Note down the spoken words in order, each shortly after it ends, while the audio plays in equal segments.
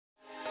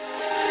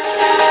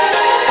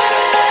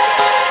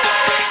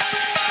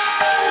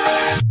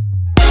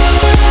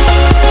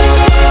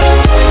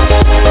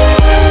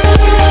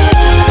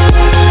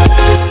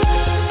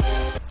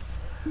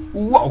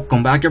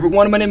back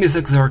everyone, my name is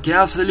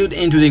Absolute,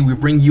 and today we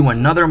bring you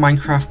another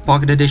Minecraft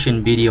Pocket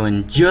Edition video.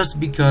 And just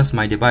because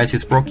my device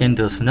is broken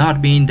does not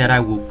mean that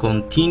I will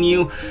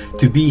continue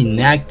to be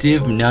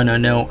inactive.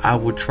 No, I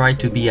will try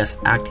to be as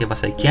active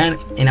as I can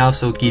and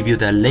also give you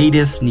the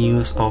latest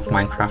news of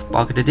Minecraft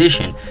Pocket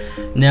Edition.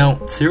 Now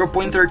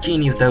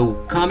 0.13 is the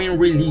upcoming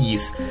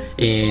release,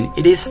 and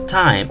it is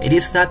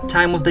that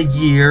time of the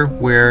year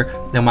where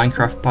the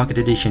Minecraft Pocket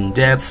Edition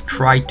devs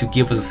try to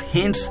give us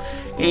hints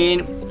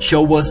and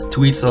show us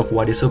tweets of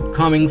what is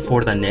upcoming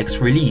for the next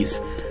release.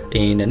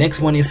 And the next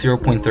one is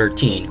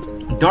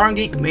 0.13.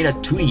 Darngeek made a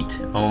tweet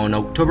on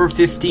October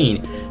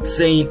 15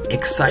 saying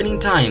exciting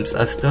times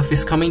as stuff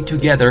is coming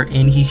together,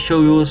 and he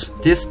shows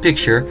this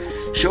picture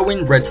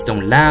showing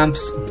redstone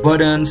lamps,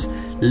 buttons,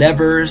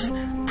 levers,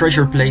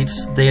 pressure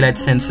plates, daylight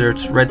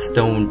sensors,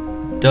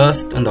 redstone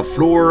dust on the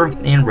floor,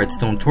 and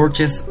redstone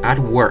torches at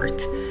work.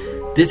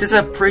 This is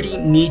a pretty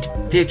neat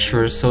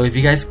picture. So if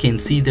you guys can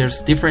see, there's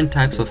different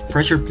types of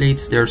pressure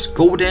plates. There's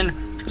golden,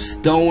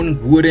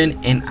 stone, wooden,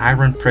 and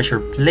iron pressure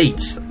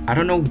plates. I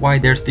don't know why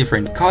there's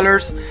different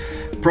colors.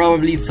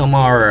 Probably some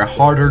are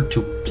harder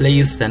to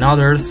place than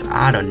others,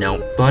 I don't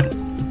know, but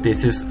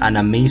this is an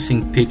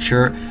amazing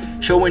picture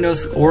showing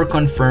us or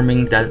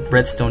confirming that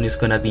redstone is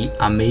gonna be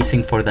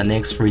amazing for the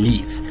next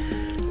release.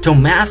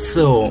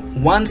 Tommaso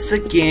once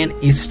again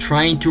is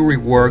trying to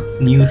rework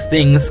new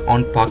things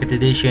on Pocket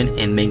Edition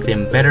and make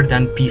them better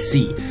than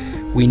PC.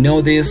 We know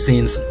this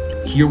since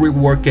he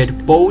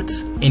reworked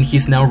boats and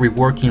he's now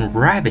reworking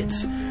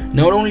rabbits.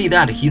 Not only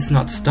that, he's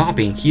not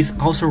stopping, he's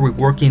also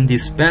reworking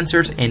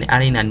dispensers and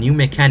adding a new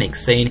mechanic,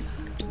 saying,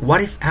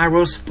 what if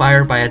arrows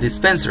fired by a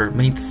dispenser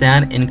made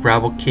sand and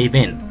gravel cave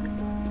in?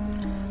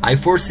 I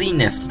foresee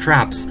nest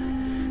traps.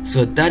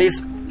 So that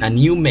is a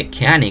new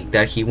mechanic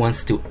that he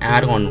wants to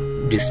add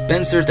on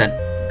dispensers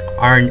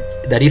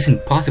that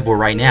isn't possible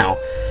right now.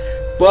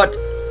 But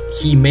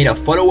he made a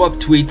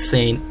follow-up tweet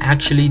saying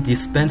actually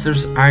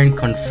dispensers aren't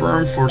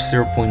confirmed for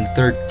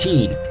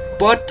 0.13,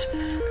 but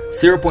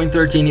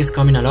 0.13 is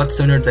coming a lot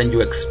sooner than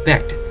you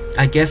expect.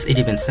 I guess it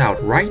evens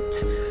out,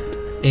 right?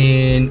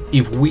 And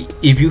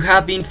if you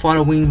have been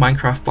following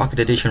Minecraft Pocket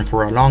Edition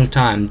for a long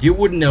time, you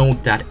would know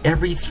that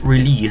every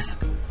release,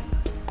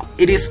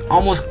 it is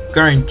almost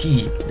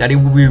guaranteed that it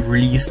will be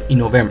released in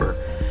November.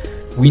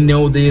 We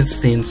know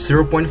this since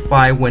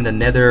 0.5 when the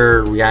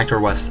nether reactor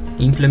was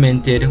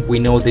implemented. We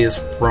know this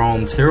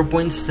from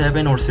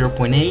 0.7 or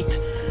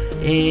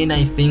 0.8, and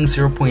I think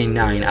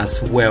 0.9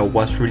 as well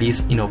was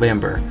released in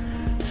November.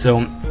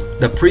 So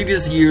the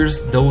previous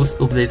years, those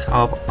updates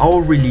have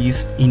all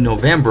released in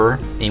November,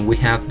 and we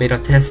have beta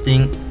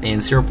testing, and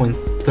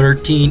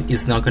 0.13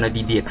 is not gonna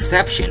be the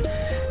exception.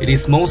 It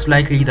is most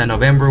likely that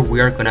November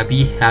we are gonna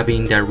be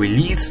having the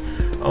release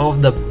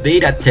of the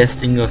beta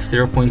testing of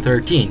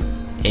 0.13.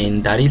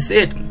 And that is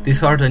it.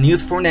 These are the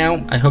news for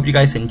now. I hope you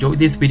guys enjoyed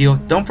this video.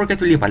 Don't forget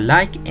to leave a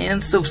like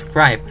and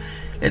subscribe.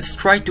 Let's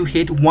try to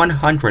hit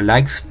 100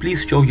 likes.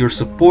 Please show your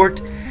support.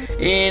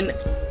 And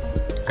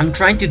I'm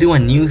trying to do a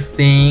new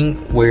thing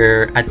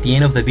where at the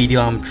end of the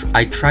video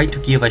I try to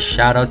give a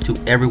shout out to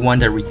everyone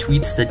that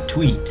retweets the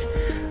tweet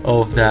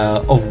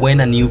of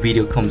when a new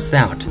video comes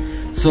out.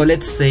 So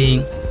let's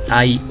say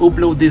I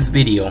upload this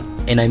video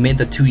and I made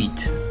the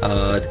tweet.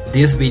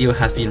 This video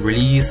has been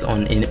released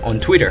on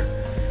Twitter.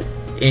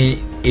 And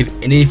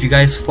if you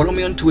guys follow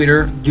me on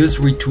Twitter, just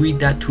retweet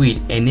that tweet,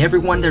 and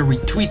everyone that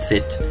retweets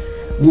it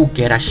will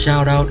get a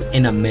shout out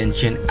and a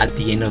mention at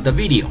the end of the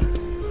video.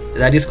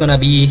 That is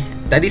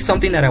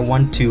something that I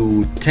want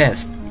to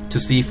test to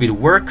see if it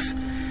works,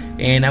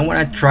 and I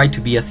want to try to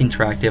be as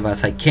interactive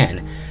as I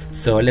can.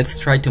 So let's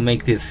try to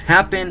make this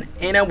happen,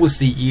 and I will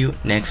see you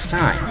next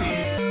time.